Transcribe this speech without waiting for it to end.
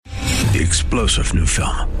The explosive new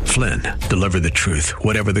film, Flynn, deliver the truth,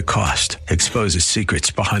 whatever the cost, exposes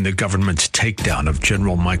secrets behind the government's takedown of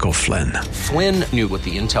General Michael Flynn. Flynn knew what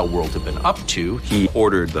the intel world had been up to. He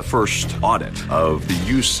ordered the first audit of the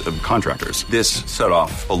use of contractors. This set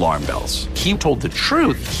off alarm bells. He told the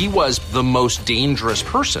truth. He was the most dangerous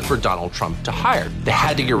person for Donald Trump to hire. They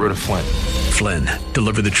had to get rid of Flynn. Flynn,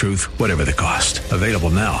 deliver the truth, whatever the cost. Available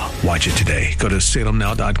now. Watch it today. Go to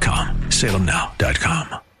salemnow.com.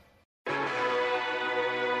 salemnow.com.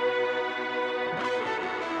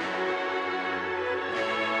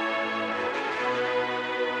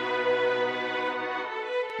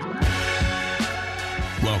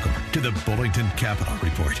 Welcome to the Bullington Capital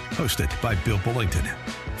Report, hosted by Bill Bullington.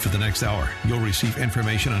 For the next hour, you'll receive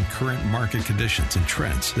information on current market conditions and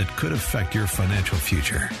trends that could affect your financial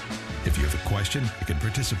future. If you have a question, you can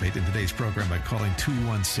participate in today's program by calling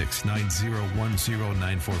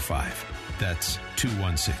 216-901-0945. That's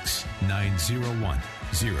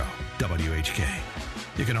 216-901-0WHK.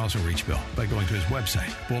 You can also reach Bill by going to his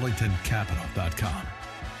website, bullingtoncapital.com.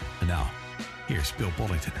 And now, here's Bill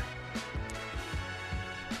Bullington.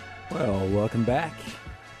 Well, welcome back.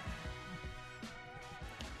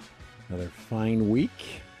 Another fine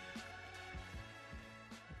week.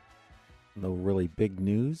 No really big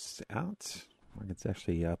news out. Market's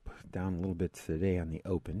actually down a little bit today on the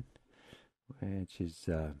open, which is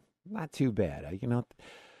not too bad.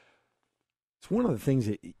 It's one of the things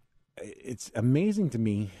that it's amazing to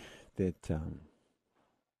me that a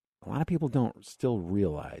lot of people don't still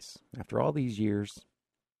realize after all these years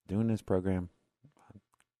doing this program.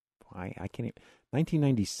 I can't even,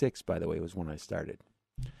 1996, by the way, was when I started.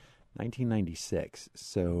 1996.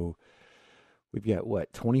 So we've got,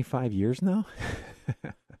 25 years now?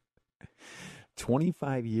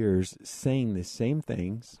 25 years saying the same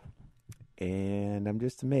things, and I'm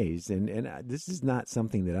just amazed. And this is not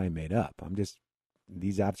something that I made up.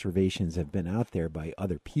 These observations have been out there by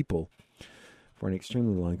other people for an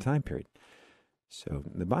extremely long time period. So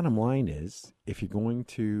the bottom line is, if you're going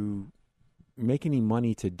to make any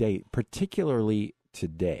money today, particularly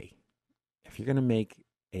today, if you're going to make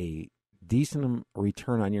a decent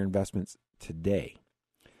return on your investments today,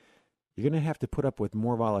 you're going to have to put up with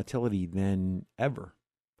more volatility than ever.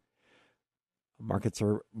 Markets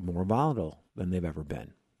are more volatile than they've ever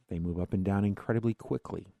been. They move up and down incredibly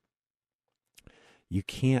quickly. You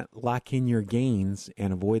can't lock in your gains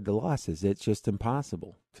and avoid the losses. It's just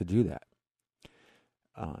impossible to do that.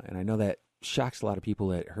 And I know that shocks a lot of people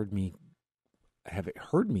that have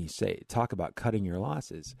heard me talk about cutting your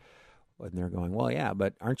losses. And they're going, well, yeah,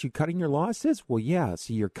 but aren't you cutting your losses? Well, yeah,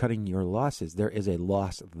 see, you're cutting your losses. There is a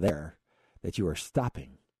loss there that you are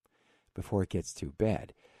stopping before it gets too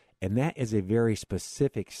bad. And that is a very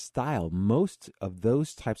specific style. Most of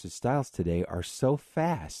those types of styles today are so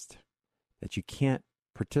fast that you can't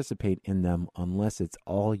participate in them unless it's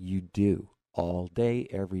all you do all day,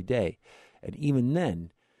 every day. And even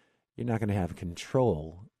then, you're not going to have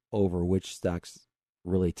control over which stocks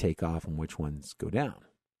really take off and which ones go down.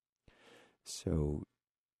 So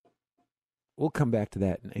we'll come back to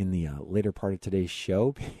that in the later part of today's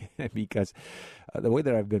show, because the way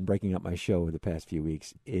that I've been breaking up my show over the past few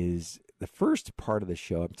weeks is the first part of the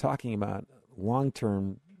show, I'm talking about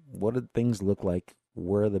long-term, what do things look like,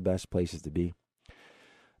 where are the best places to be.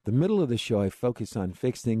 The middle of the show, I focus on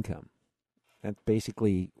fixed income. That's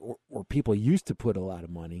basically where people used to put a lot of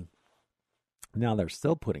money. Now they're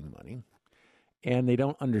still putting money, and they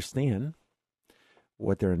don't understand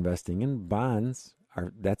what they're investing in. Bonds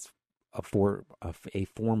that's a form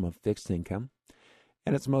of fixed income,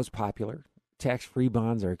 and it's most popular. Tax-free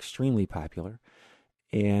bonds are extremely popular,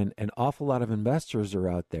 and an awful lot of investors are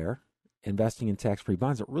out there investing in tax-free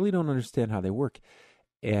bonds that really don't understand how they work.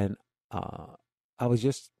 And I was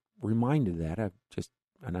just reminded that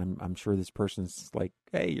I'm sure this person's like,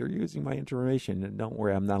 hey, you're using my information. And don't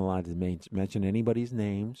worry, I'm not allowed to mention anybody's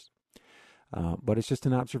names. But it's just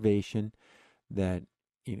an observation that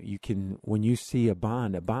you can, when you see a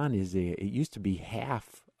bond it used to be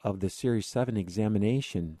half of the Series 7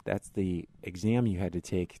 examination. That's the exam you had to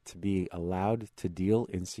take to be allowed to deal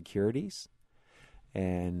in securities.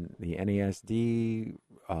 And the NASD,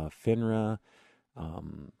 FINRA,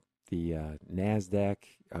 the NASDAQ,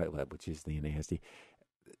 which is the NASD,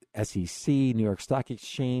 SEC, New York Stock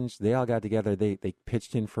Exchange, they all got together. They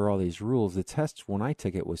pitched in for all these rules. The test, when I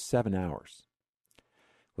took it, was 7 hours. It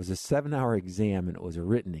was a 7-hour exam, and it was a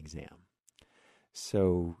written exam.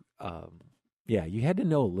 So, you had to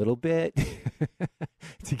know a little bit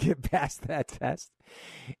to get past that test.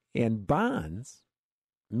 And bonds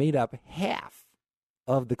made up half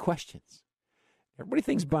of the questions. Everybody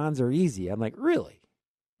thinks bonds are easy. I'm like, really?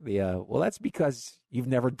 Well, that's because you've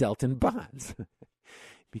never dealt in bonds.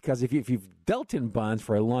 Because if you've dealt in bonds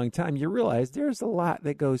for a long time, you realize there's a lot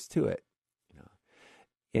that goes to it.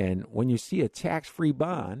 And when you see a tax-free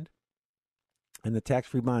bond, and the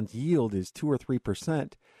tax-free bond's yield is 2 or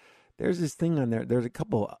 3%, there's this thing on there. There's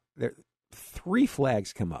three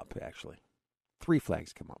flags come up, actually. 3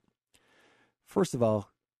 flags come up. First of all,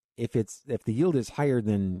 if the yield is higher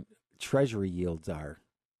than Treasury yields are,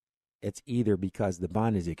 it's either because the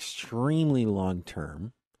bond is extremely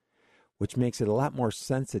long-term, which makes it a lot more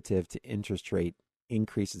sensitive to interest rate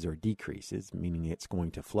increases or decreases, meaning it's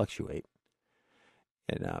going to fluctuate.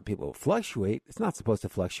 And people will fluctuate. It's not supposed to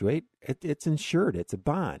fluctuate. It's insured. It's a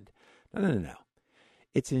bond. No.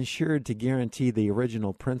 It's insured to guarantee the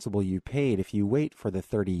original principal you paid. If you wait for the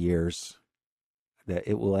 30 years, that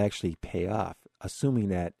it will actually pay off, assuming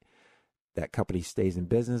that that company stays in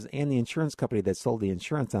business and the insurance company that sold the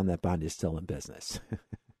insurance on that bond is still in business.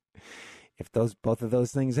 If both of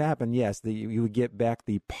those things happen, yes, you would get back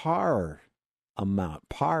the par amount.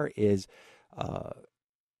 Par is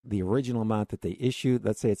the original amount that they issued.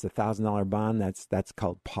 Let's say it's a $1,000 bond. That's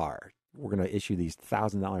called par. We're going to issue these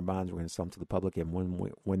 $1,000 bonds. We're going to sell them to the public, and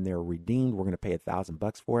when they're redeemed, we're going to pay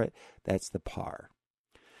 $1,000 for it. That's the par.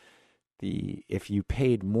 If you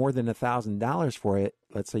paid more than $1,000 for it,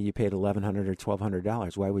 let's say you paid $1,100 or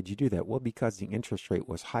 $1,200, why would you do that? Well, because the interest rate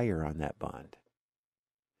was higher on that bond.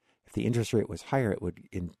 If the interest rate was higher, it would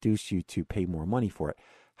induce you to pay more money for it.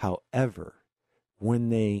 However, when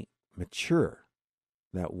they mature,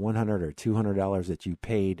 that $100 or $200 that you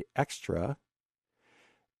paid extra,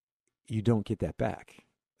 you don't get that back.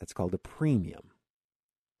 That's called a premium.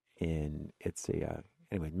 And it's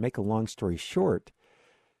anyway, to make a long story short,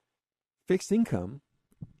 fixed income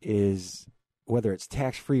is, whether it's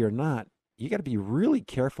tax-free or not, you got to be really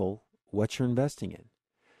careful what you're investing in.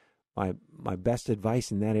 My best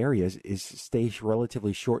advice in that area is stay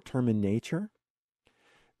relatively short-term in nature.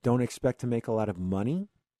 Don't expect to make a lot of money.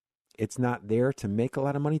 It's not there to make a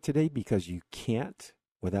lot of money today because you can't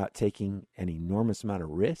without taking an enormous amount of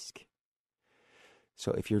risk.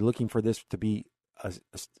 So if you're looking for this to be a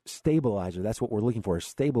stabilizer, that's what we're looking for, a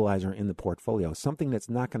stabilizer in the portfolio, something that's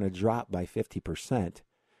not going to drop by 50%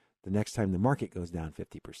 the next time the market goes down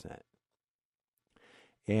 50%.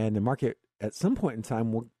 And the market at some point in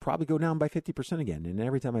time will probably go down by 50% again. And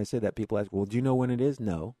every time I say that, people ask, well, do you know when it is?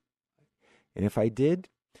 No. And if I did,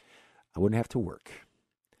 I wouldn't have to work.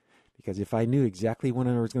 Because if I knew exactly when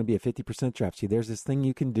there was going to be a 50% drop, see, there's this thing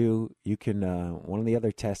you can do. You can, one of the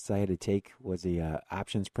other tests I had to take was the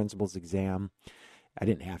options principles exam. I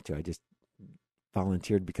didn't have to. I just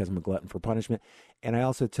volunteered because I'm a glutton for punishment. And I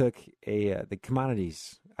also took the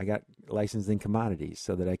commodities. I got licensed in commodities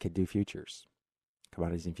so that I could do futures,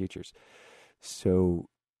 commodities and futures. So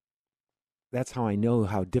that's how I know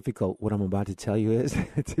how difficult what I'm about to tell you is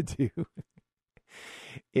to do.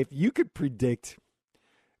 If you could predict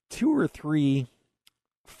 2 or 3,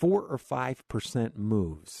 4 or 5%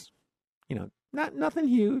 moves, nothing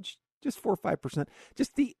huge, just 4 or 5%,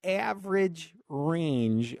 just the average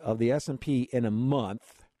range of the S&P in a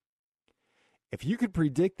month. If you could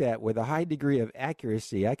predict that with a high degree of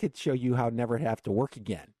accuracy, I could show you how never to have to work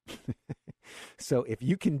again. So if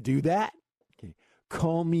you can do that, okay,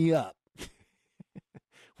 call me up.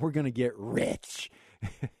 We're going to get rich.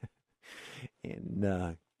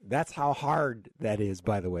 And that's how hard that is,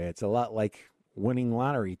 by the way. It's a lot like winning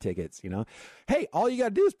lottery tickets, Hey, all you got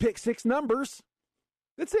to do is pick 6 numbers.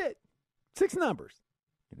 That's it. 6 numbers.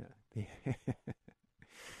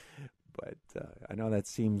 But I know that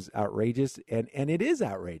seems outrageous, and it is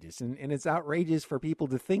outrageous. And it's outrageous for people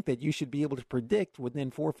to think that you should be able to predict within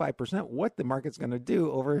 4 or 5% what the market's going to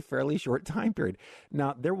do over a fairly short time period.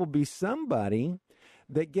 Now, there will be somebody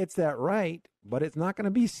that gets that right, but it's not going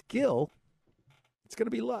to be skill. It's going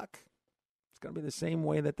to be luck. It's going to be the same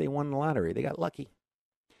way that they won the lottery. They got lucky.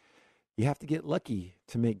 You have to get lucky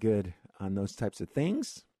to make good on those types of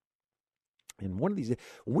things. And one of these,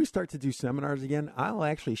 when we start to do seminars again, I'll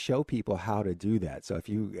actually show people how to do that. So if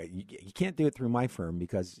you can't do it through my firm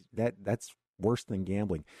because that's worse than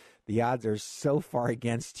gambling. The odds are so far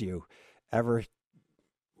against you ever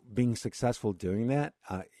being successful doing that.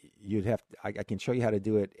 You'd have to, I can show you how to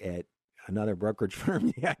do it at another brokerage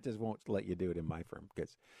firm. I just won't let you do it in my firm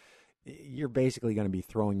because you're basically going to be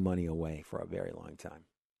throwing money away for a very long time.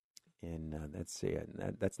 And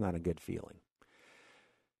that's not a good feeling.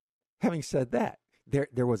 Having said that,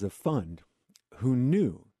 there was a fund who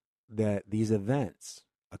knew that these events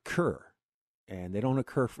occur, and they don't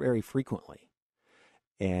occur very frequently.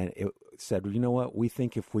 And it said, you know what? We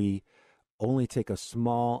think if we only take a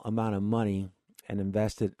small amount of money and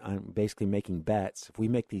invested on basically making bets, if we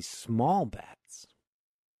make these small bets,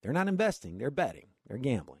 they're not investing, they're betting, they're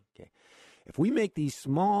gambling. Okay, if we make these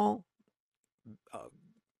small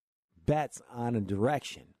bets on a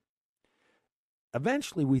direction,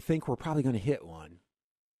 eventually we think we're probably going to hit one,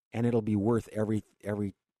 and it'll be worth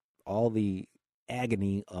all the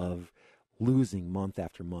agony of losing month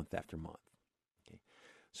after month after month. Okay.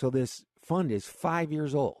 So this fund is 5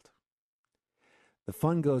 years old. The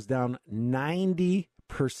fund goes down 90%.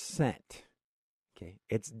 Okay,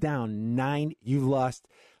 it's down 9. You lost.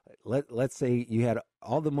 Let's say you had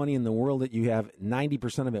all the money in the world that you have.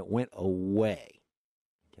 90% of it went away.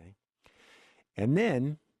 Okay, and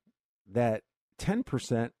then that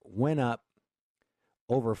 10% went up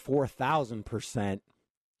over 4,000%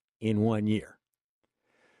 in 1 year.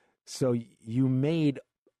 So you made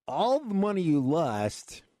all the money you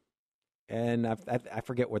lost, and I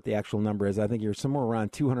forget what the actual number is. I think you're somewhere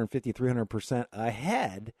around 250, 300%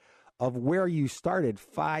 ahead of where you started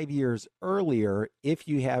 5 years earlier if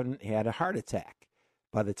you hadn't had a heart attack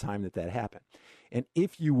by the time that happened. And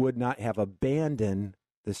if you would not have abandoned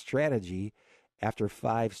the strategy after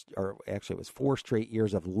 4 straight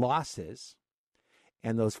years of losses,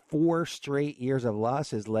 and those 4 straight years of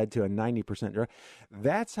losses led to a 90% drop.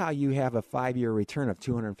 That's how you have a 5-year return of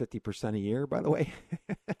 250% a year, by the way,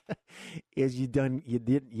 is you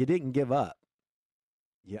didn't give up.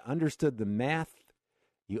 You understood the math,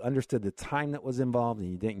 you understood the time that was involved, and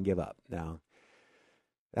you didn't give up. Now,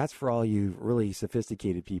 that's for all you really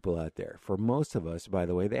sophisticated people out there. For most of us, by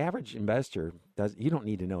the way, the average investor, you don't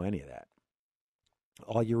need to know any of that.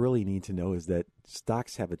 All you really need to know is that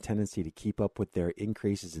stocks have a tendency to keep up with their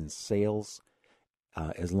increases in sales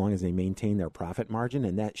as long as they maintain their profit margin,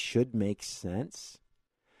 and that should make sense.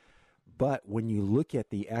 But when you look at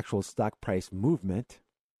the actual stock price movement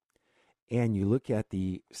and you look at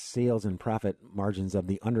the sales and profit margins of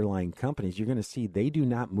the underlying companies, you're going to see they do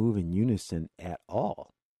not move in unison at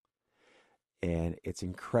all. And it's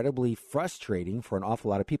incredibly frustrating for an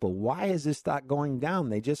awful lot of people. Why is this stock going down?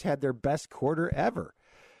 They just had their best quarter ever.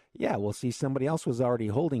 Yeah, we'll see somebody else was already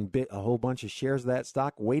holding a whole bunch of shares of that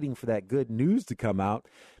stock, waiting for that good news to come out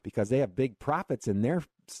because they have big profits in their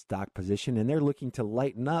stock position, and they're looking to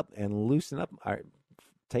lighten up and loosen up, or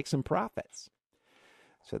take some profits.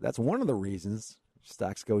 So that's one of the reasons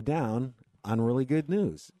stocks go down on really good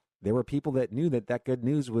news. There were people that knew that good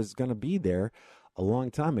news was going to be there a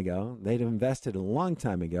long time ago. They'd invested a long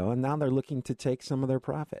time ago, and now they're looking to take some of their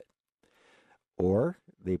profit. Or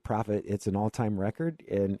the profit, it's an all-time record,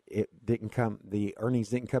 and the earnings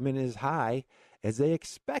didn't come in as high as they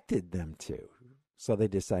expected them to. So they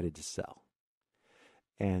decided to sell.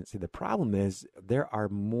 And see, the problem is there are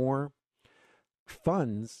more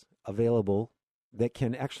funds available that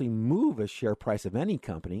can actually move a share price of any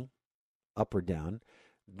company up or down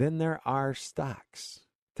than there are stocks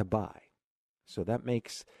to buy. So that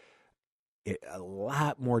makes it a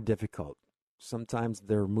lot more difficult. Sometimes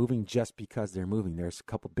they're moving just because they're moving. There's a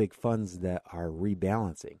couple big funds that are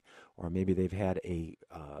rebalancing, or maybe they've had a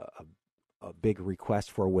big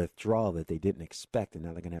request for withdrawal that they didn't expect, and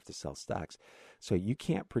now they're going to have to sell stocks. So you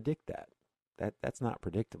can't predict that. That's not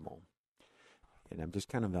predictable. And I'm just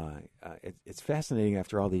kind of it's fascinating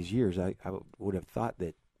after all these years. I would have thought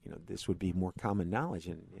that this would be more common knowledge,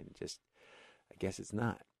 and just I guess it's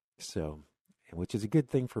not. So, which is a good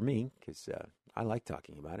thing for me because I like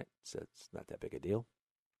talking about it, so it's not that big a deal.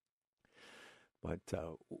 But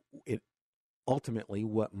it ultimately,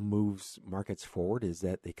 what moves markets forward is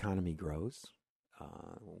that the economy grows.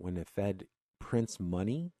 When the Fed prints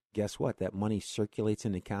money, guess what? That money circulates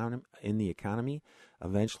in the economy.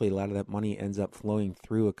 Eventually, a lot of that money ends up flowing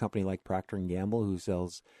through a company like Procter & Gamble, who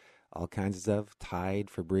sells all kinds of stuff, Tide,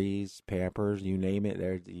 Febreze, Pampers, you name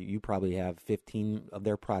it. You probably have 15 of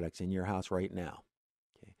their products in your house right now.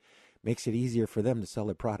 Okay. Makes it easier for them to sell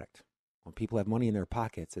their product. When people have money in their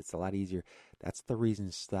pockets, it's a lot easier. That's the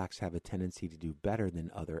reason stocks have a tendency to do better than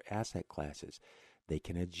other asset classes. They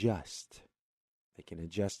can adjust. They can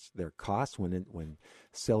adjust their costs when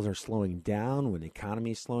sales are slowing down, when the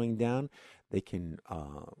economy is slowing down. They can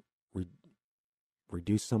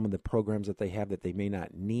reduce some of the programs that they have that they may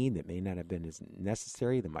not need, that may not have been as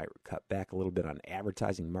necessary. They might cut back a little bit on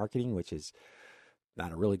advertising marketing, which is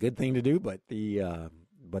not a really good thing to do, but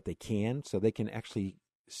they can. So they can actually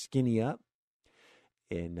skinny up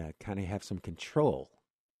and kind of have some control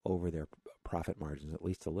over their profit margins, at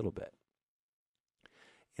least a little bit.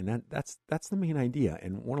 And that's the main idea.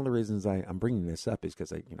 And one of the reasons I'm bringing this up is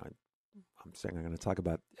because I'm saying I'm going to talk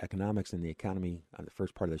about economics and the economy on the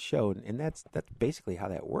first part of the show, and that's basically how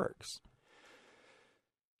that works.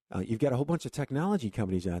 You've got a whole bunch of technology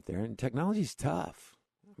companies out there, and technology's tough.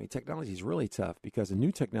 I mean, technology is really tough because a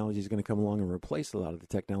new technology is going to come along and replace a lot of the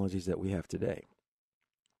technologies that we have today.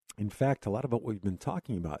 In fact, a lot of what we've been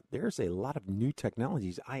talking about, there's a lot of new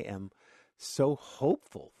technologies I am so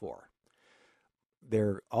hopeful for.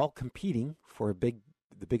 They're all competing for the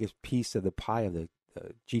biggest piece of the pie of the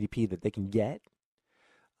GDP that they can get.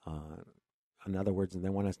 In other words, they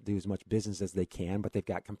want to do as much business as they can, but they've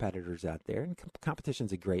got competitors out there, and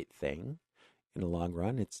competition's a great thing in the long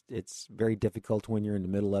run. It's very difficult when you're in the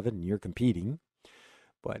middle of it and you're competing,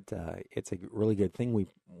 but it's a really good thing. We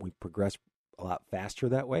progress a lot faster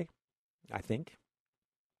that way, I think.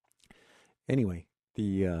 Anyway,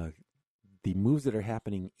 the moves that are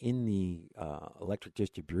happening in the electric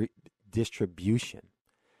distribution,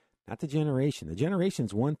 not the generation. The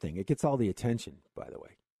generation's one thing. It gets all the attention, by the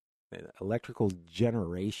way. Electrical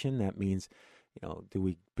generation, that means, do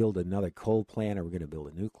we build another coal plant? Are we going to build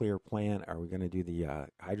a nuclear plant? Are we going to do the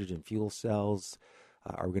hydrogen fuel cells?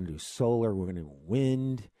 Are we going to do solar? We're going to do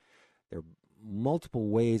wind. There are multiple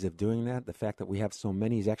ways of doing that. The fact that we have so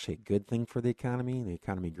many is actually a good thing for the economy. The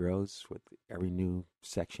economy grows with every new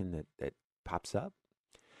section that pops up.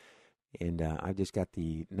 And I've just got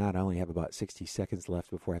I only have about 60 seconds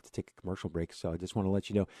left before I have to take a commercial break. So I just want to let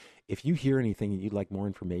you know, if you hear anything that you'd like more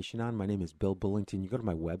information on, my name is Bill Bullington. You go to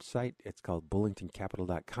my website. It's called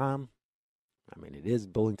bullingtoncapital.com. I mean, it is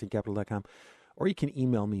bullingtoncapital.com. Or you can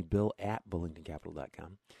email me,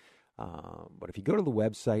 bill@bullingtoncapital.com. But if you go to the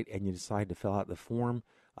website and you decide to fill out the form,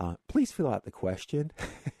 please fill out the question.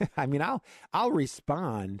 I mean, I'll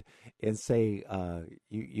respond and say,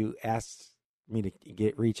 you asked me to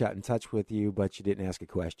reach out in touch with you, but you didn't ask a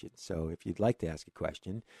question. So if you'd like to ask a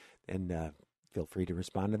question, then feel free to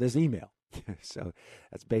respond to this email. So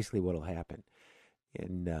that's basically what will happen.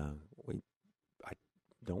 And I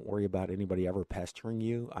don't worry about anybody ever pestering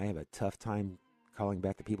you. I have a tough time calling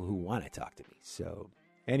back the people who want to talk to me. So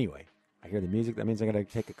anyway, I hear the music. That means I got to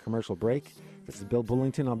take a commercial break. This is Bill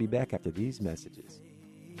Bullington. I'll be back after these messages.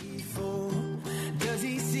 Does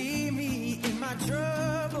he see me in my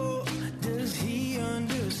trouble? Does he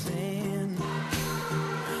understand?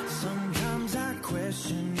 Sometimes I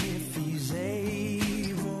question if he's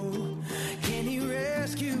able. Can he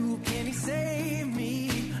rescue? Can he save me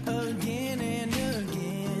again and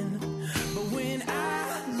again? But when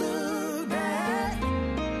I look back,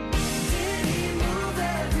 did he move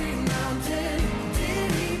every mountain?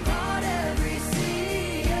 Did he part every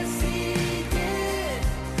sea? Yes, he did.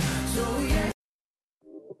 So yes.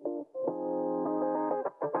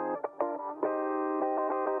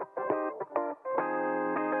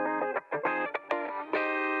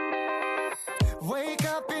 Wake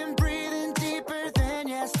up and breathing deeper than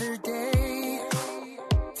yesterday.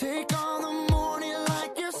 Take on the morning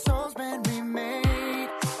like your soul's been remade.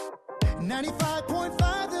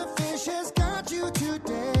 95.5, the fish has got you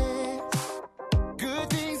today. Good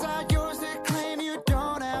things are yours to claim, you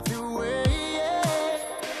don't have to wait.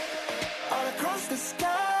 All across the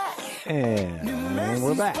sky. And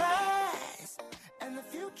we're back.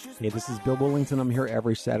 Hey, this is Bill Bullington. I'm here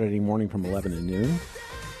every Saturday morning from 11 to noon.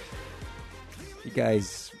 If you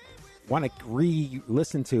guys want to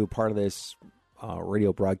re-listen to part of this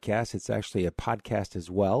radio broadcast, it's actually a podcast as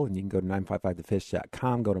well, and you can go to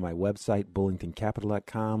 955thefish.com, go to my website,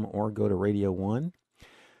 bullingtoncapital.com, or go to Radio 1.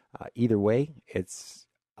 Either way, it's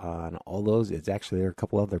on all those. It's actually, there are a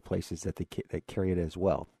couple other places that that carry it as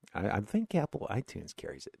well. I think Apple iTunes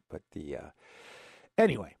carries it, but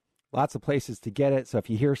anyway, lots of places to get it. So if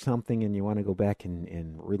you hear something and you want to go back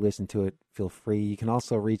and re-listen to it, feel free. You can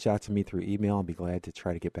also reach out to me through email. I'll be glad to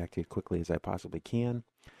try to get back to you as quickly as I possibly can.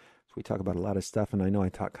 So we talk about a lot of stuff, and I know I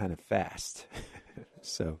talk kind of fast,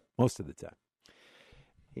 so most of the time.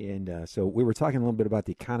 And so we were talking a little bit about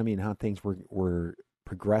the economy and how things were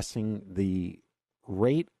progressing. The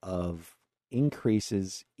rate of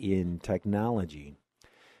increases in technology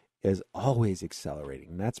is always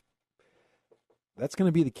accelerating. That's going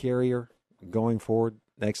to be the carrier going forward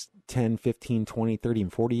next 10, 15, 20, 30,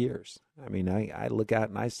 and 40 years. I mean, I look out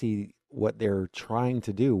and I see what they're trying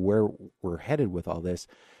to do, where we're headed with all this,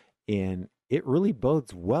 and it really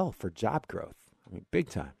bodes well for job growth. I mean, big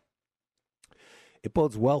time. It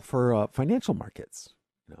bodes well for financial markets.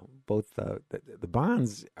 Both the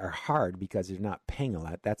bonds are hard because they're not paying a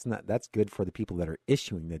lot. That's good for the people that are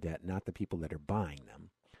issuing the debt, not the people that are buying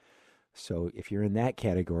them. So if you're in that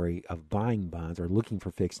category of buying bonds or looking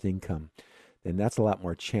for fixed income, then that's a lot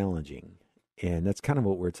more challenging. And that's kind of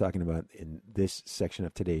what we're talking about in this section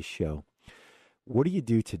of today's show. What do you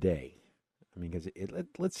do today? I mean, because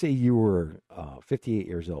let's say you were 58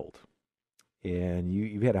 years old and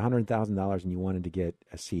you had $100,000 and you wanted to get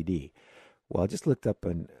a CD. Well, I just looked up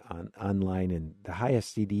online, and the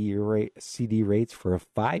highest CD rates for a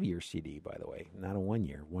 5-year CD, by the way, not a 1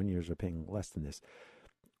 year. 1 years are paying less than this,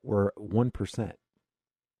 were 1%.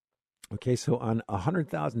 Okay, so on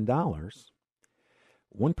 $100,000,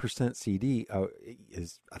 1% CD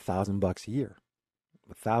is $1,000 a year,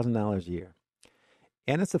 $1,000 a year,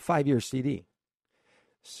 and it's a 5-year CD.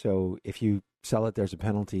 So if you sell it, there's a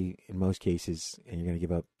penalty in most cases, and you're going to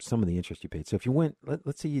give up some of the interest you paid. So if you went,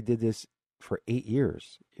 let's say you did this for 8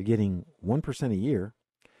 years, you're getting 1% a year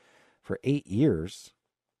for 8 years.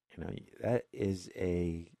 That is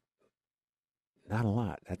not a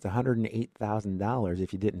lot. That's $108,000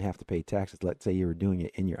 if you didn't have to pay taxes. Let's say you were doing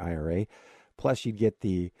it in your IRA, plus you'd get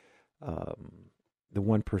the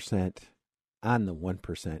 1% on the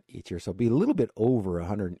 1% each year. So it'd be a little bit over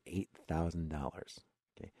 $108,000.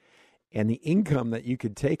 Okay, and the income that you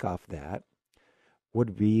could take off that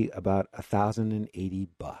would be about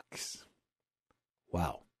 $1,080.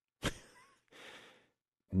 Wow.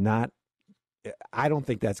 I don't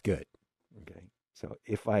think that's good. Okay. So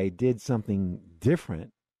if I did something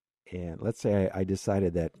different, and let's say I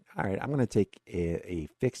decided that, all right, I'm going to take a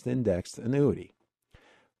fixed indexed annuity.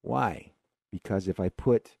 Why? Because if I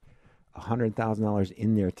put $100,000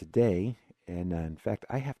 in there today, and in fact,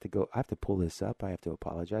 I have to pull this up. I have to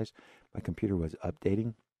apologize. My computer was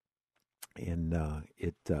updating, and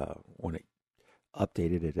when it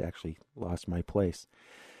updated, it actually lost my place.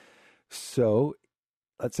 So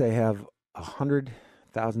let's say I have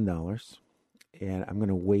 $100,000, and I'm going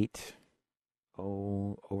to wait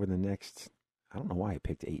over the next, I don't know why I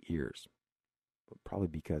picked 8 years, but probably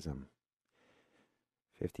because I'm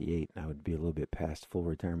 58 and I would be a little bit past full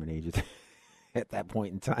retirement age at that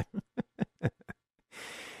point in time.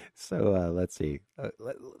 So let's see.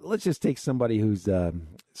 Let's just take somebody who's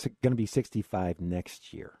going to be 65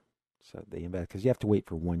 next year. So they invest, because you have to wait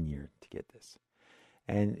for 1 year to get this,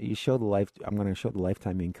 and you show I'm going to show the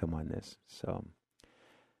lifetime income on this. So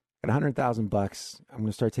at $100,000, I'm going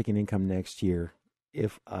to start taking income next year.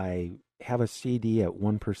 If I have a CD at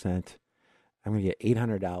 1%, I'm going to get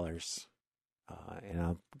 $800, and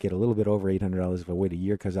I'll get a little bit over $800 if I wait a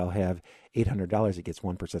year, because I'll have $800 that gets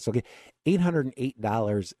 1%. So I'll get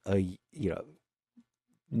 $808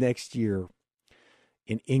 next year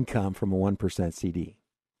in income from a 1% CD.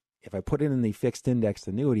 If I put it in the fixed indexed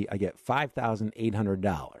annuity, I get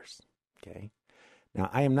 $5,800. Okay. Now,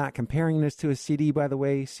 I am not comparing this to a CD, by the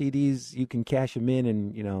way. CDs, you can cash them in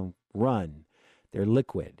and, run. They're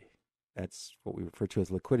liquid. That's what we refer to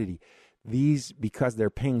as liquidity. These, because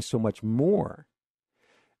they're paying so much more,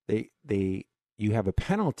 you have a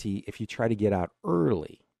penalty if you try to get out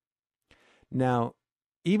early. Now,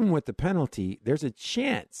 even with the penalty, there's a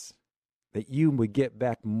chance that you would get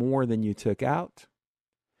back more than you took out,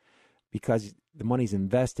 because the money's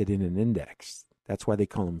invested in an index. That's why they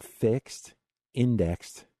call them fixed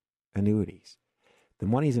indexed annuities. The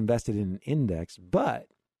money's invested in an index, but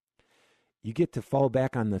you get to fall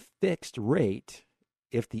back on the fixed rate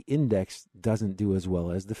if the index doesn't do as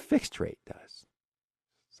well as the fixed rate does.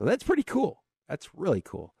 So that's pretty cool. That's really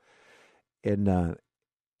cool. And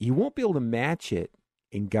you won't be able to match it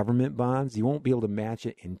in government bonds. You won't be able to match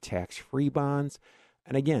it in tax-free bonds.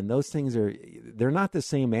 And again, those things they're not the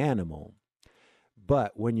same animal,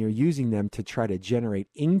 but when you're using them to try to generate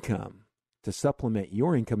income to supplement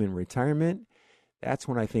your income in retirement, that's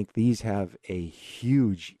when I think these have a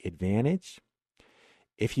huge advantage.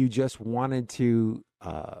 If you just wanted to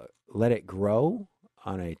let it grow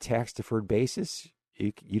on a tax-deferred basis,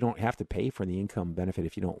 you don't have to pay for the income benefit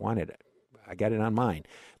if you don't want it. I got it on mine,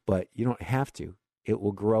 but you don't have to. It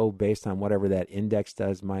will grow based on whatever that index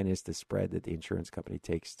does minus the spread that the insurance company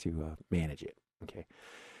takes to manage it. Okay.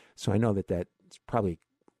 So I know that that's probably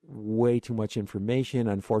way too much information.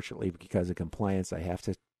 Unfortunately, because of compliance, I have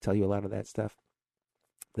to tell you a lot of that stuff.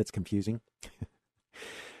 That's confusing.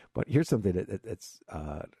 But here's something that's,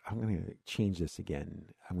 I'm going to change this again.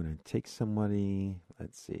 I'm going to take somebody,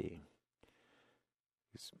 let's see,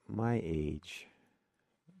 who's my age.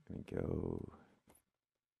 I'm going to go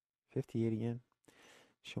 58 again.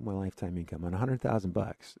 Show my lifetime income on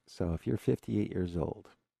 $100,000. So if you're 58 years old,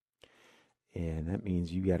 and that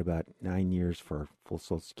means you got about 9 years for full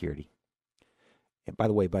Social Security. And by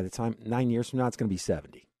the way, by the time 9 years from now, it's going to be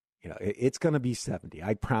 70. It's going to be 70.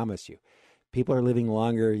 I promise you. People are living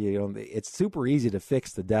longer. It's super easy to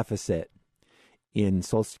fix the deficit in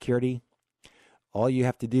Social Security. All you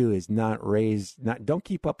have to do is don't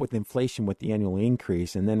keep up with inflation with the annual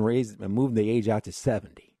increase, and then move the age out to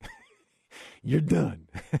 70. You're done.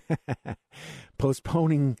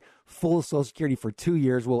 Postponing full Social Security for 2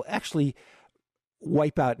 years will actually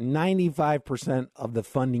wipe out 95% of the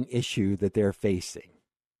funding issue that they're facing.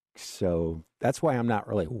 So that's why I'm not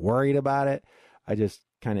really worried about it. I just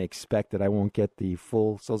kind of expect that I won't get the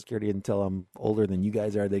full Social Security until I'm older than you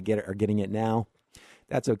guys are. They are getting it now.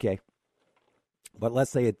 That's okay. But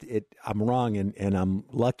let's say I'm wrong and I'm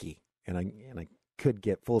lucky and I could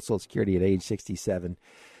get full Social Security at age 67.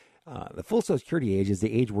 The full Social Security age is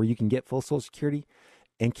the age where you can get full Social Security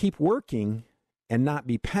and keep working and not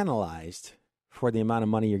be penalized for the amount of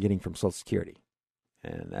money you're getting from Social Security.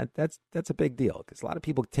 And that's a big deal because a lot of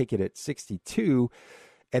people take it at 62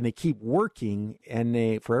 and they keep working,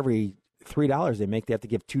 and for every $3 they make, they have to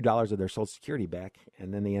give $2 of their Social Security back,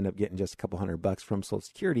 and then they end up getting just a couple $100 from Social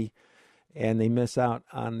Security, and they miss out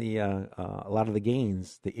on the a lot of the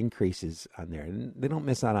gains, the increases on there. And they don't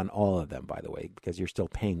miss out on all of them, by the way, because you're still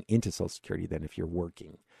paying into Social Security then if you're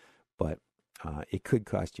working. But it could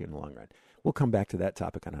cost you in the long run. We'll come back to that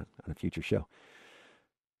topic on a future show.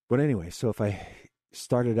 But anyway, so if I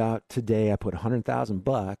started out today, I put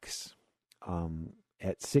 $100,000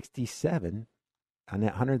 at 67. On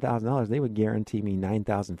that $100,000, they would guarantee me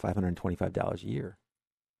 $9,525 a year.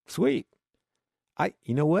 Sweet.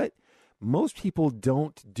 You know what? Most people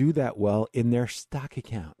don't do that well in their stock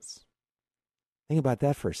accounts. Think about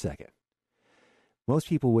that for a second. Most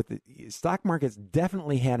people with the stock markets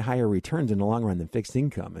definitely had higher returns in the long run than fixed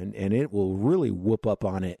income, and it will really whoop up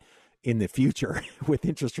on it in the future with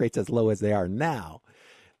interest rates as low as they are now.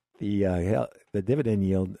 The dividend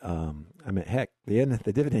yield,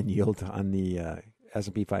 the dividend yield on the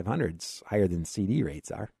S&P 500's higher than CD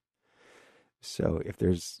rates are. So if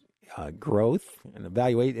there's growth and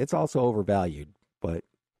evaluate, it's also overvalued, but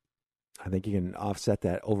I think you can offset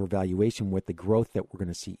that overvaluation with the growth that we're going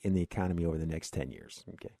to see in the economy over the next 10 years.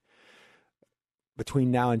 Okay.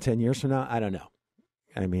 Between now and 10 years from now, I don't know.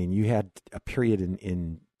 I mean, you had a period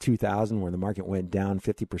in 2000 where the market went down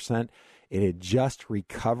 50%. It had just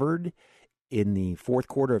recovered in the fourth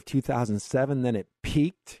quarter of 2007. Then it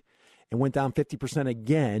peaked and went down 50%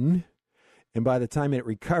 again. And by the time it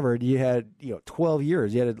recovered, you had 12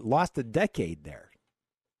 years. You had lost a decade there.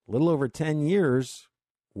 A little over 10 years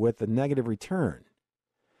with a negative return.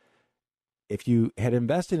 If you had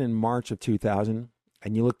invested in March of 2000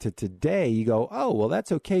 and you look to today, you go, oh, well,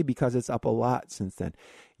 that's okay because it's up a lot since then.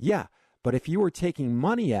 Yeah, but if you were taking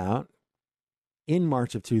money out in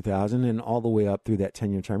March of 2000 and all the way up through that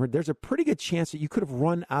 10-year timer, there's a pretty good chance that you could have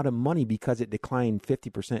run out of money because it declined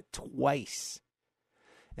 50% twice.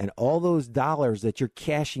 And all those dollars that you're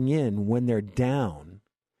cashing in when they're down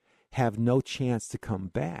have no chance to come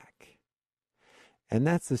back. And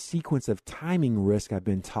that's the sequence of timing risk I've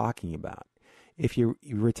been talking about. If you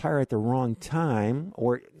retire at the wrong time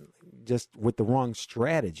or just with the wrong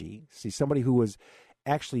strategy, see somebody who was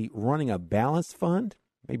actually running a balanced fund,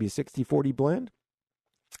 maybe a 60-40 blend,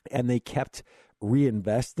 and they kept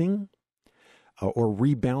reinvesting or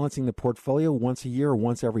rebalancing the portfolio once a year or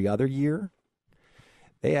once every other year,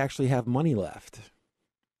 they actually have money left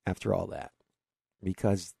after all that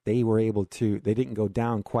because they didn't go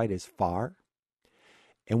down quite as far.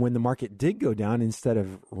 And when the market did go down, instead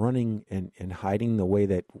of running and hiding the way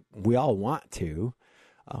that we all want to,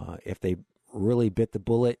 if they really bit the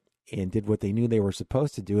bullet and did what they knew they were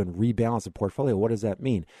supposed to do and rebalance the portfolio, what does that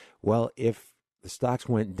mean? Well, if the stocks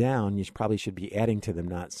went down, you probably should be adding to them,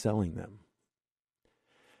 not selling them.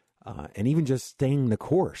 And even just staying the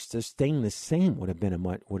course, just staying the same would have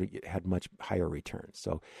had much higher returns.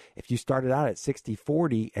 So if you started out at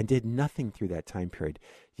 60-40 and did nothing through that time period,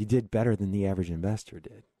 you did better than the average investor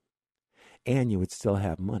did. And you would still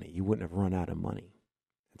have money. You wouldn't have run out of money.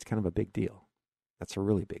 It's kind of a big deal. That's a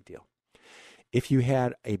really big deal. If you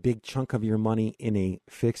had a big chunk of your money in a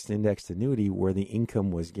fixed indexed annuity where the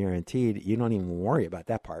income was guaranteed, you don't even worry about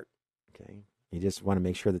that part. Okay, you just want to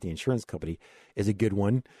make sure that the insurance company is a good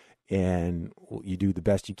one, and you do the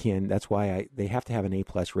best you can. That's why they have to have an A+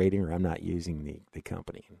 rating, or I'm not using the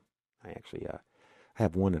company. I actually I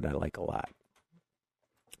have one that I like a lot.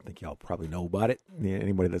 I think y'all probably know about it.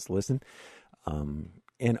 Anybody that's listened.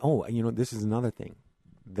 This is another thing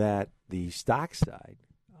that the stock side.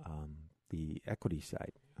 The equity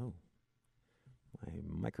side. Oh, my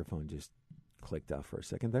microphone just clicked off for a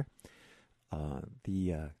second there.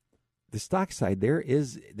 The stock side,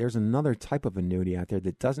 there's another type of annuity out there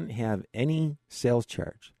that doesn't have any sales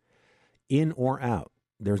charge, in or out.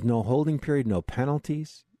 There's no holding period, no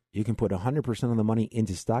penalties. You can put 100% of the money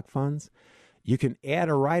into stock funds. You can add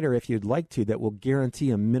a rider if you'd like to that will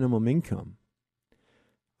guarantee a minimum income.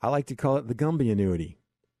 I like to call it the Gumby annuity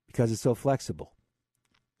because it's so flexible.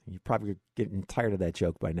 You're probably getting tired of that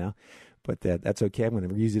joke by now, but that's okay. I'm going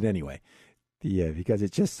to use it anyway because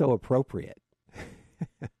it's just so appropriate.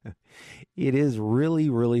 It is really,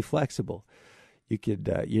 really flexible. You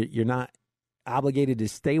could, you're not obligated to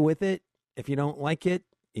stay with it. If you don't like it,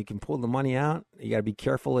 you can pull the money out. You got to be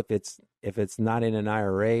careful if it's not in an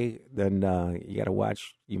IRA, then you got to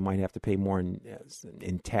watch. You might have to pay more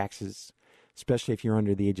in taxes, especially if you're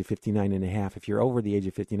under the age of 59 and a half. If you're over the age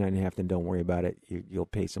of 59 and a half, then don't worry about it. You'll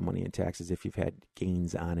pay some money in taxes if you've had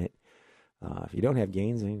gains on it. If you don't have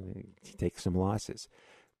gains, then you take some losses.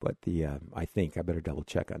 But I think I better double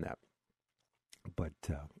check on that. But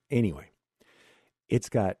anyway, it's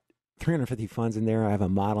got 350 funds in there. I have a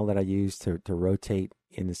model that I use to rotate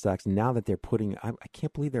in the stocks. Now that they're putting, I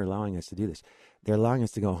can't believe they're allowing us to do this. They're allowing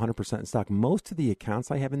us to go 100% in stock. Most of the accounts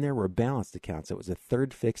I have in there were balanced accounts. It was a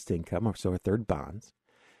third fixed income, so a third bonds,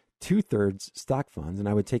 2/3 stock funds, and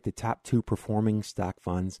I would take the top 2 performing stock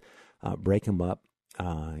funds, break them up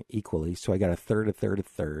equally. So I got a third, a third, a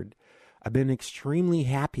third. I've been extremely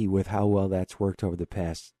happy with how well that's worked over the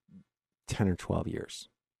past 10 or 12 years,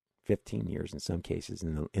 15 years in some cases,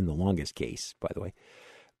 in the longest case, by the way.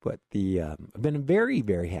 But I've been very,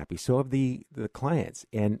 very happy. So have the clients.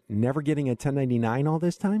 And never getting a 1099 all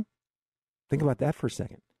this time? Think about that for a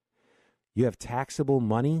second. You have taxable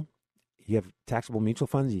money. You have taxable mutual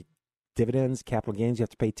funds, dividends, capital gains. You have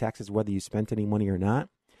to pay taxes whether you spent any money or not.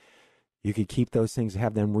 You could keep those things,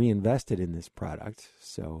 have them reinvested in this product.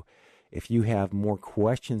 So if you have more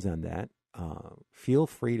questions on that, feel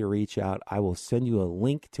free to reach out. I will send you a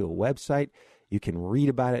link to a website. You can read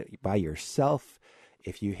about it by yourself.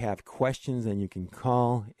 If you have questions, then you can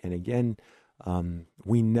call. And again,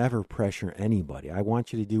 we never pressure anybody. I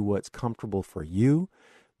want you to do what's comfortable for you.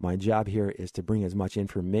 My job here is to bring as much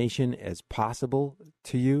information as possible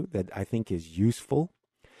to you that I think is useful.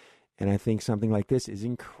 And I think something like this is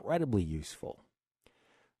incredibly useful.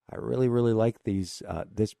 I really, really like this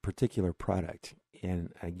particular product.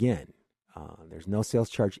 And again, there's no sales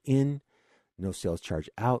charge in, no sales charge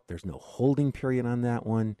out. There's no holding period on that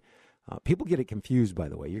one. People get it confused, by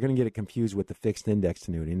the way. You're going to get it confused with the fixed index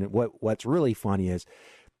annuity. And what's really funny is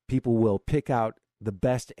people will pick out the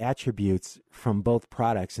best attributes from both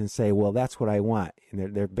products and say, well, that's what I want.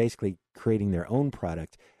 And they're basically creating their own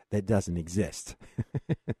product that doesn't exist.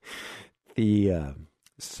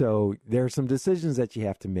 So there are some decisions that you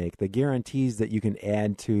have to make. The guarantees that you can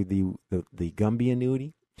add to the Gumby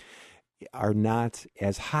annuity are not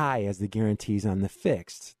as high as the guarantees on the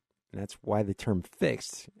fixed. And that's why the term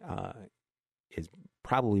fixed is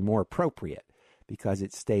probably more appropriate, because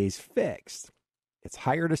it stays fixed. It's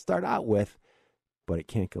higher to start out with, but it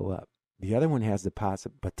can't go up. The other one has the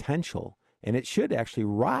potential, and it should actually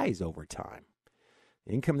rise over time.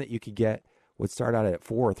 The income that you could get would start out at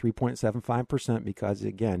 4 or 3.75% because,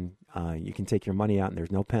 again, you can take your money out and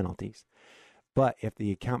there's no penalties. But if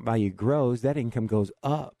the account value grows, that income goes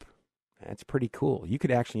up. That's pretty cool. You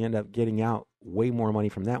could actually end up getting out way more money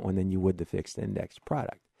from that one than you would the fixed index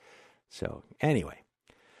product. So anyway,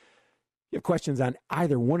 you have questions on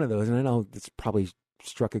either one of those, and I know this probably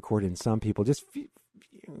struck a chord in some people. Just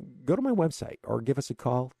go to my website or give us a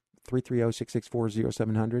call,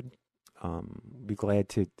 330-664-0700. Be glad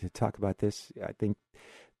to talk about this. I think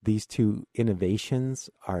these two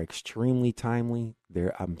innovations are extremely timely.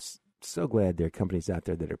 I'm so glad there are companies out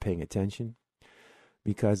there that are paying attention,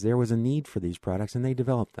 because there was a need for these products and they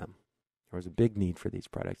developed them. There was a big need for these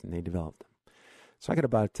products and they developed them. So I got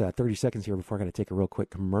about 30 seconds here before I got to take a real quick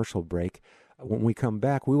commercial break. When we come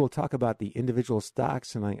back, we will talk about the individual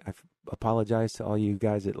stocks, and I apologize to all you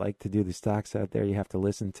guys that like to do the stocks out there. You have to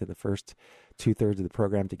listen to the first 2/3 of the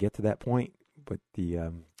program to get to that point. But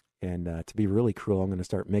to be really cruel, I'm going to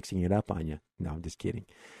start mixing it up on you. No, I'm just kidding.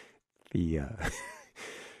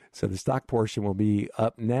 So the stock portion will be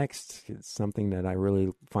up next. It's something that I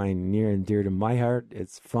really find near and dear to my heart.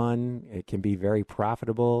 It's fun. It can be very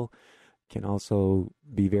profitable. It can also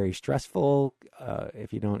be very stressful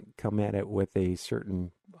if you don't come at it with a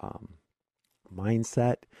certain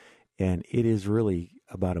mindset. And it is really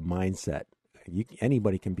about a mindset.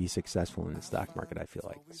 Anybody can be successful in the stock market, I feel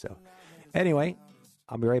like. So anyway,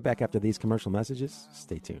 I'll be right back after these commercial messages.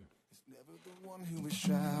 Stay tuned.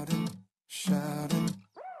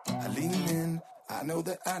 I lean in, I know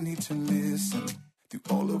that I need to listen. Through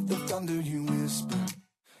all of the thunder you whisper,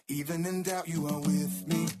 even in doubt you are with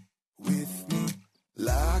me.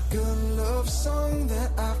 Like a love song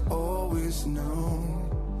that I've always known.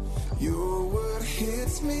 Your word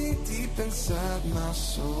hits me deep inside my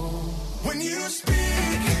soul. When you speak,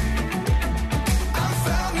 I'm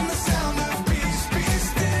found in the sound of peace, be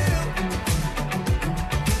still.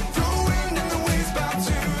 The wind and the waves bow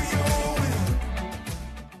to your will.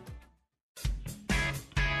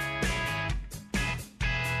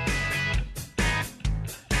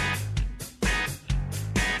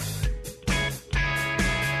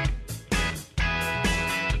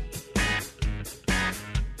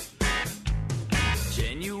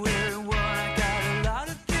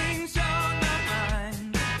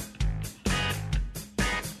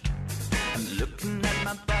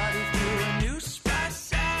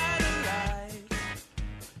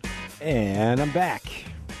 And I'm back,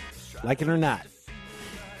 like it or not.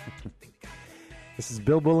 This is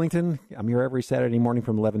Bill Bullington. I'm here every Saturday morning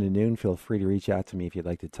from 11 to noon. Feel free to reach out to me if you'd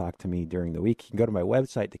like to talk to me during the week. You can go to my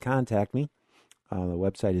website to contact me. The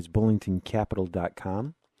website is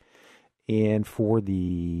bullingtoncapital.com. And for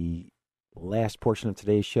the last portion of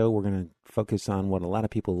today's show, we're going to focus on what a lot of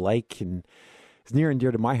people like and is near and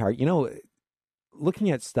dear to my heart. You know, looking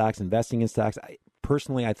at stocks, investing in stocks,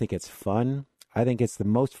 personally, I think it's fun. I think it's the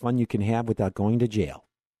most fun you can have without going to jail.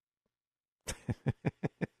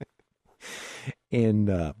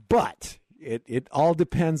 But it all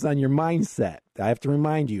depends on your mindset. I have to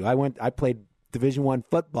remind you, I played Division I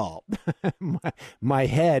football. my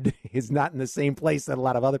head is not in the same place that a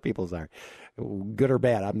lot of other people's are. Good or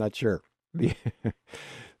bad, I'm not sure.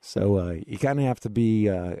 So you kind of have to be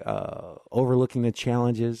overlooking the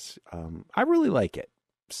challenges. I really like it.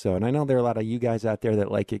 So, and I know there are a lot of you guys out there that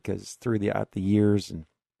like it because throughout the years, and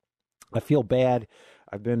I feel bad.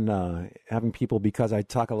 I've been having people, because I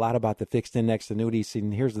talk a lot about the fixed index annuities,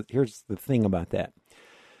 and here's the thing about that.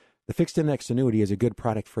 The fixed index annuity is a good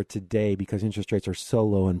product for today because interest rates are so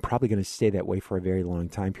low and probably going to stay that way for a very long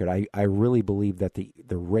time period. I really believe that the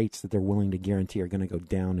rates that they're willing to guarantee are going to go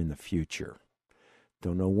down in the future.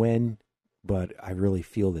 Don't know when, but I really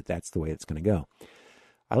feel that that's the way it's going to go.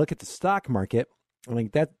 I look at the stock market. I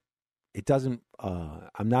think that it doesn't,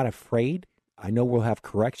 I'm not afraid. I know we'll have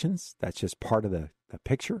corrections. That's just part of the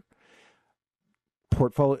picture.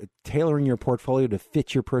 Tailoring your portfolio to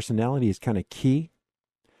fit your personality is kind of key.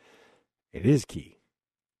 It is key.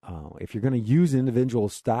 If you're going to use individual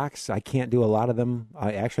stocks, I can't do a lot of them.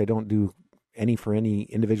 I don't do any for any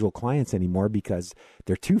individual clients anymore because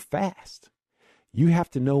they're too fast. You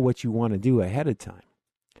have to know what you want to do ahead of time.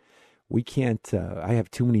 We can't, I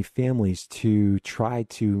have too many families to try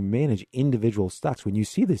to manage individual stocks. When you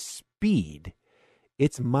see the speed,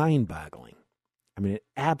 it's mind-boggling. I mean,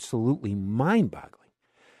 absolutely mind-boggling.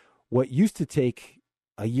 What used to take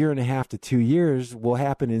a year and a half to 2 years will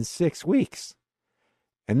happen in 6 weeks.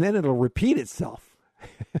 And then it'll repeat itself.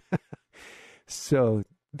 So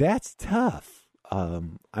that's tough.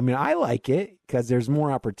 I mean, I like it because there's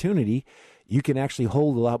more opportunity. You can actually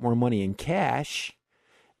hold a lot more money in cash.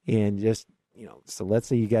 And just, so let's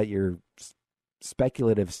say you got your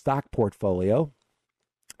speculative stock portfolio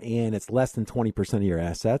and it's less than 20% of your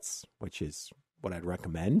assets, which is what I'd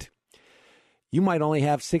recommend. You might only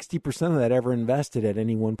have 60% of that ever invested at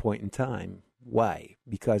any one point in time. Why?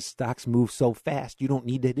 Because stocks move so fast, you don't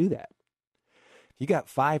need to do that. If you got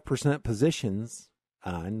 5% positions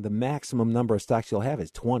on, the maximum number of stocks you'll have is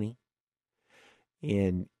 20.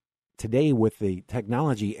 And today, with the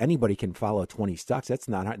technology, anybody can follow 20 stocks. That's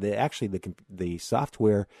not hard. Actually, the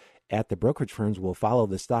software at the brokerage firms will follow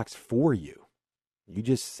the stocks for you. You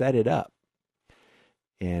just set it up.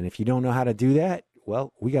 And if you don't know how to do that,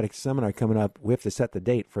 well, we got a seminar coming up. We have to set the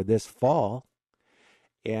date for this fall,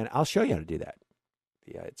 and I'll show you how to do that.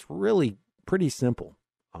 Yeah, it's really pretty simple.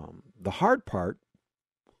 The hard part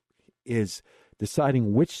is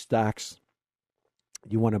deciding which stocks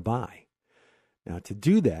you want to buy. Now, to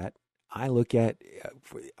do that, I'm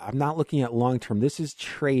not looking at long-term. This is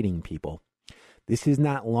trading, people. This is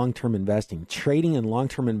not long-term investing. Trading and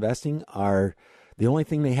long-term investing are, the only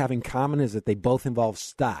thing they have in common is that they both involve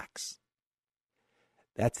stocks.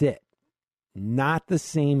 That's it. Not the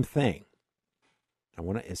same thing.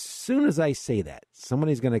 As soon as I say that,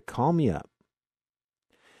 somebody's going to call me up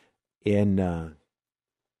and,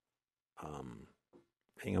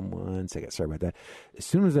 hang on one second. Sorry about that. As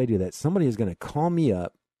soon as I do that, somebody is going to call me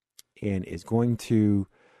up and is going to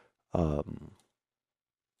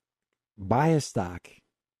buy a stock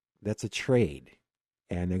that's a trade,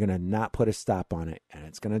 and they're going to not put a stop on it, and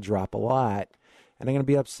it's going to drop a lot, and they're going to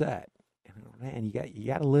be upset. And man, you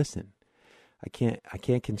got to listen. I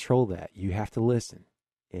can't control that. You have to listen.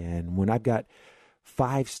 And when I've got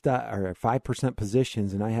 5%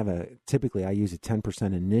 positions, and typically I use a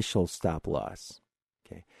 10% initial stop loss.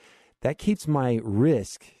 Okay, that keeps my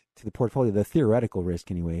risk to the portfolio, the theoretical risk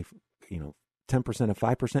anyway. 10% of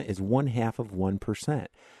 5% is 1/2 of 1%.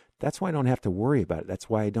 That's why I don't have to worry about it. That's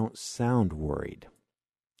why I don't sound worried.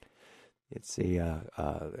 It's the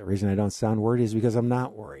reason I don't sound worried is because I'm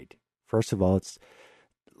not worried. First of all, it's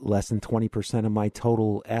less than 20% of my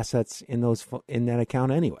total assets in that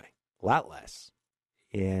account anyway. A lot less.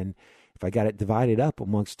 And if I got it divided up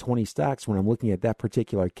amongst 20 stocks, when I'm looking at that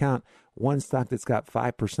particular account, one stock that's got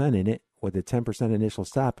 5% in it with a 10% initial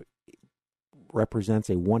stop represents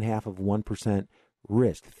a 1/2 of 1%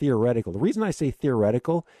 risk, theoretical. The reason I say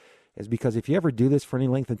theoretical is because if you ever do this for any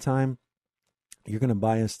length of time, you're going to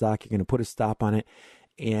buy a stock, you're going to put a stop on it,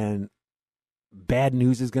 and bad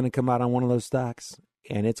news is going to come out on one of those stocks,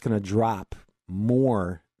 and it's going to drop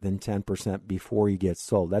more than 10% before you get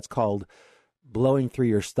sold. That's called blowing through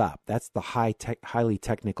your stop. That's the highly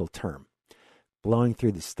technical term, blowing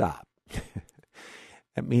through the stop.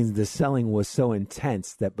 That means the selling was so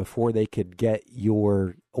intense that before they could get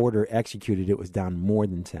your order executed, it was down more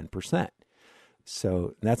than 10%.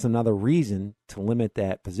 So that's another reason to limit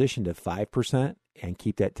that position to 5% and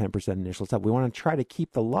keep that 10% initial stop. We want to try to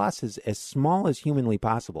keep the losses as small as humanly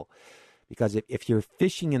possible, because if you're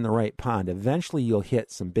fishing in the right pond, eventually you'll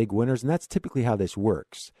hit some big winners, and that's typically how this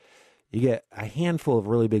works. You get a handful of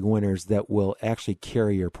really big winners that will actually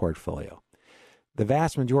carry your portfolio. The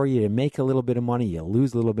vast majority, you make a little bit of money, you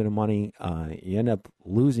lose a little bit of money, you end up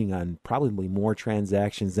losing on probably more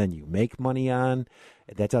transactions than you make money on.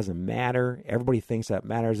 That doesn't matter. Everybody thinks that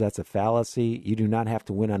matters. That's a fallacy. You do not have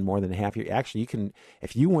to win on more than half your. Actually, you can,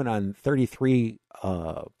 if you win on 33%,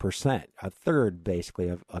 a third basically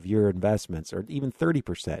of your investments, or even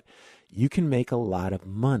 30%, you can make a lot of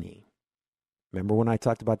money. Remember when I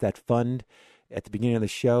talked about that fund at the beginning of the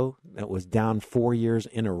show that was down 4 years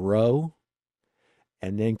in a row?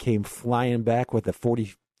 And then came flying back with a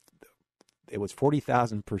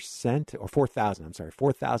 40,000% or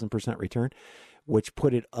 4,000% return, which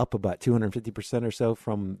put it up about 250% or so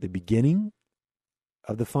from the beginning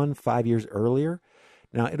of the fund 5 years earlier.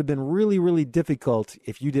 Now, it would have been really, really difficult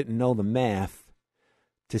if you didn't know the math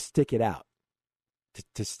to stick it out,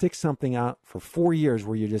 to stick something out for 4 years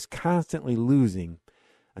where you're just constantly losing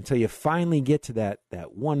until you finally get to that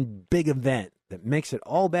one big event that makes it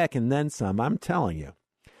all back and then some. I'm telling you,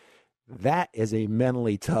 that is a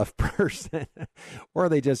mentally tough person. Or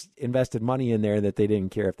they just invested money in there that they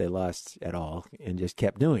didn't care if they lost at all and just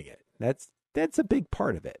kept doing it. That's a big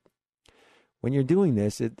part of it. When you're doing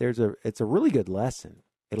this, it's a really good lesson.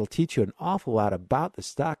 It'll teach you an awful lot about the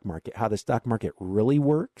stock market, how the stock market really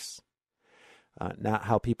works, not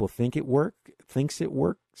how people thinks it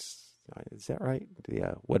works. Is that right?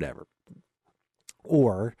 Yeah, whatever.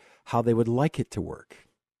 Or how they would like it to work.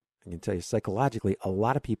 I can tell you psychologically, a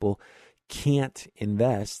lot of people can't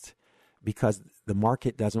invest because the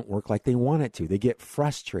market doesn't work like they want it to. They get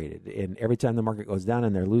frustrated, and every time the market goes down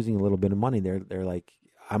and they're losing a little bit of money, they're like,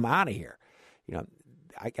 "I'm out of here." You know,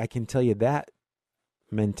 I can tell you that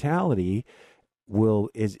mentality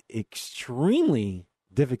is extremely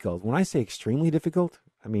difficult. When I say extremely difficult,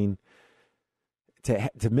 I mean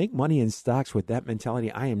to make money in stocks with that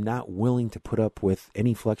mentality. I am not willing to put up with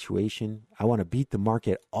any fluctuation. I want to beat the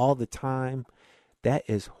market all the time. That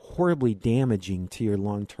is horribly damaging to your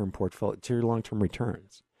long-term portfolio, to your long-term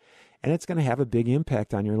returns. And it's going to have a big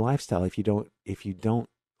impact on your lifestyle if you don't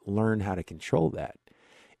learn how to control that.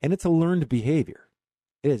 And it's a learned behavior.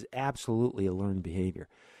 It is absolutely a learned behavior.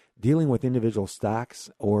 Dealing with individual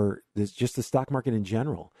stocks or just the stock market in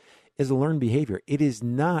general is a learned behavior. It is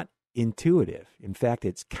not intuitive. In fact,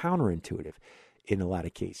 it's counterintuitive in a lot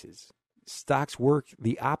of cases. Stocks work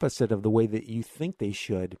the opposite of the way that you think they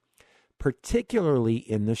should, particularly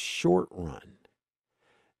in the short run.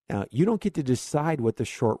 Now, you don't get to decide what the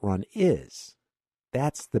short run is.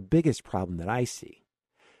 That's the biggest problem that I see.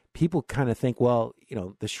 People kind of think, well,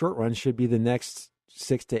 the short run should be the next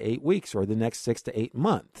 6 to 8 weeks or the next 6 to 8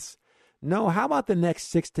 months. No, how about the next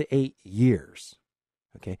 6 to 8 years?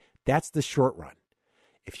 Okay, that's the short run.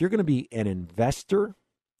 If you're going to be an investor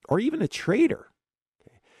or even a trader,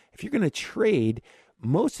 okay, if you're going to trade,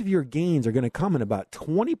 most of your gains are going to come in about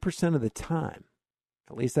 20% of the time.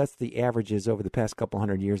 At least that's the averages over the past couple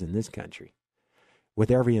hundred years in this country.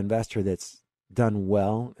 With every investor that's done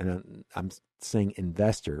well, and I'm saying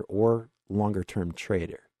investor or longer-term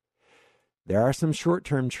trader. There are some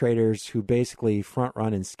short-term traders who basically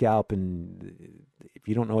front-run and scalp, and if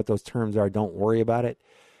you don't know what those terms are, don't worry about it.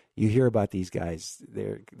 You hear about these guys.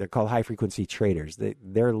 They're called high-frequency traders.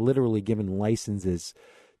 They're literally given licenses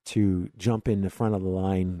to jump in the front of the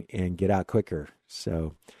line and get out quicker.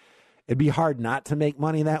 So it'd be hard not to make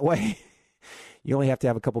money that way. You only have to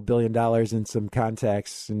have a couple $1 billion and some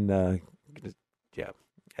contacts, and yeah,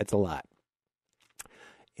 that's a lot.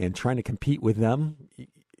 And trying to compete with them,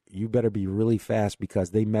 you better be really fast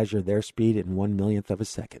because they measure their speed in 1/1,000,000th of a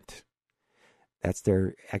second. That's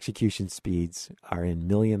their execution speeds are in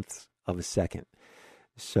millionths of a second.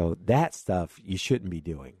 So that stuff you shouldn't be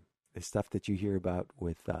doing. The stuff that you hear about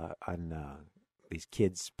with these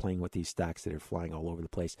kids playing with these stocks that are flying all over the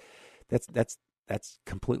place, that's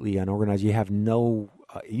completely unorganized. You have no,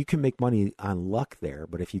 you can make money on luck there,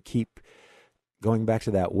 but if you keep going back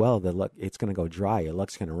to that well, the luck, it's going to go dry. Your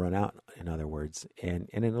luck's going to run out, in other words, and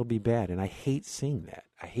it'll be bad. And I hate seeing that.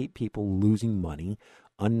 I hate people losing money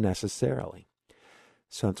unnecessarily.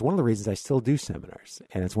 So it's one of the reasons I still do seminars,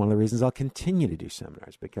 and it's one of the reasons I'll continue to do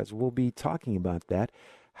seminars, because we'll be talking about that.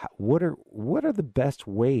 What are the best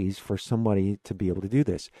ways for somebody to be able to do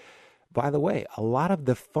this? By the way, a lot of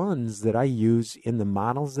the funds that I use in the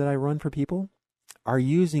models that I run for people are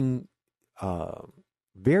using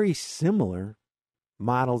very similar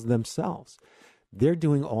models themselves. They're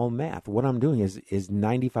doing all math. What I'm doing is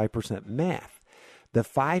 95% math. The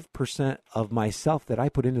 5% of myself that I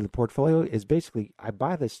put into the portfolio is basically I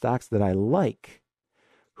buy the stocks that I like,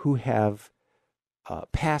 who have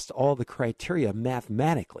passed all the criteria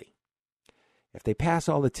mathematically. If they pass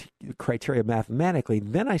all the criteria mathematically,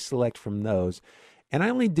 then I select from those. And I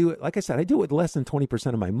only do it, like I said, I do it with less than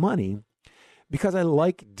 20% of my money because I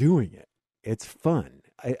like doing it. It's fun.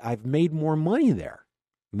 I've made more money there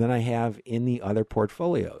than I have in the other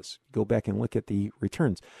portfolios. Go back and look at the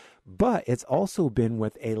returns. But it's also been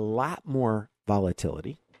with a lot more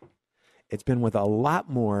volatility. It's been with a lot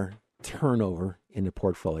more turnover in the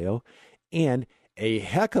portfolio and a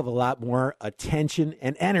heck of a lot more attention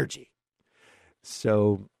and energy.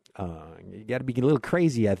 So you got to be a little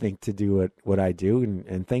crazy, I think, to do what I do.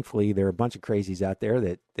 And thankfully, there are a bunch of crazies out there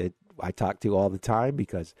that I talk to all the time,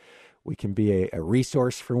 because we can be a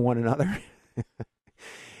resource for one another.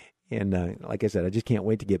 And like I said, I just can't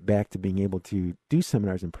wait to get back to being able to do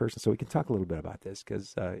seminars in person so we can talk a little bit about this,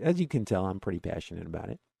 because as you can tell, I'm pretty passionate about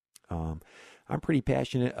it. I'm pretty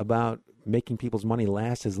passionate about making people's money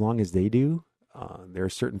last as long as they do. There are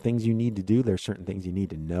certain things you need to do. There are certain things you need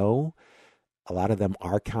to know. A lot of them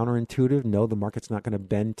are counterintuitive. No, the market's not going to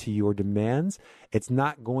bend to your demands. It's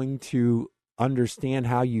not going to understand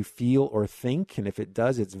how you feel or think. And if it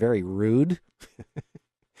does, it's very rude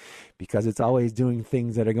because it's always doing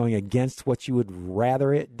things that are going against what you would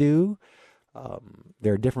rather it do.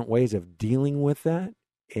 There are different ways of dealing with that.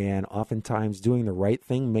 And oftentimes doing the right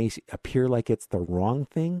thing may appear like it's the wrong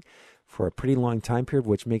thing for a pretty long time period,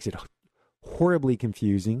 which makes it horribly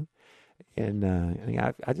confusing. And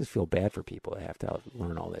I just feel bad for people that have to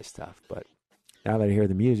learn all this stuff. But now that I hear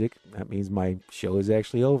the music, that means my show is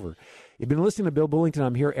actually over. You've been listening to Bill Bullington.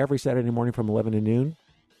 I'm here every Saturday morning from 11 to noon.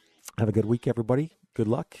 Have a good week, everybody. Good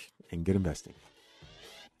luck and good investing.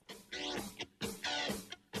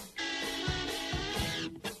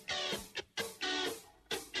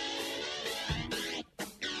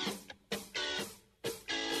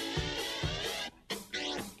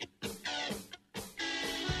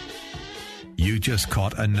 You just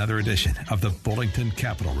caught another edition of the Bullington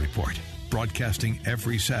Capital Report, broadcasting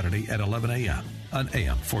every Saturday at 11 a.m. on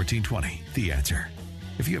AM 1420, The Answer.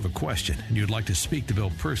 If you have a question and you'd like to speak to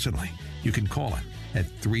Bill personally, you can call him at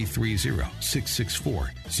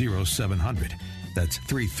 330-664-0700. That's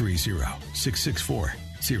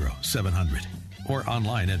 330-664-0700. Or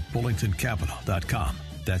online at bullingtoncapital.com.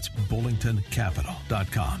 That's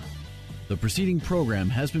bullingtoncapital.com. The preceding program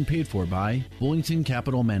has been paid for by Bullington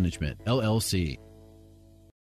Capital Management, LLC.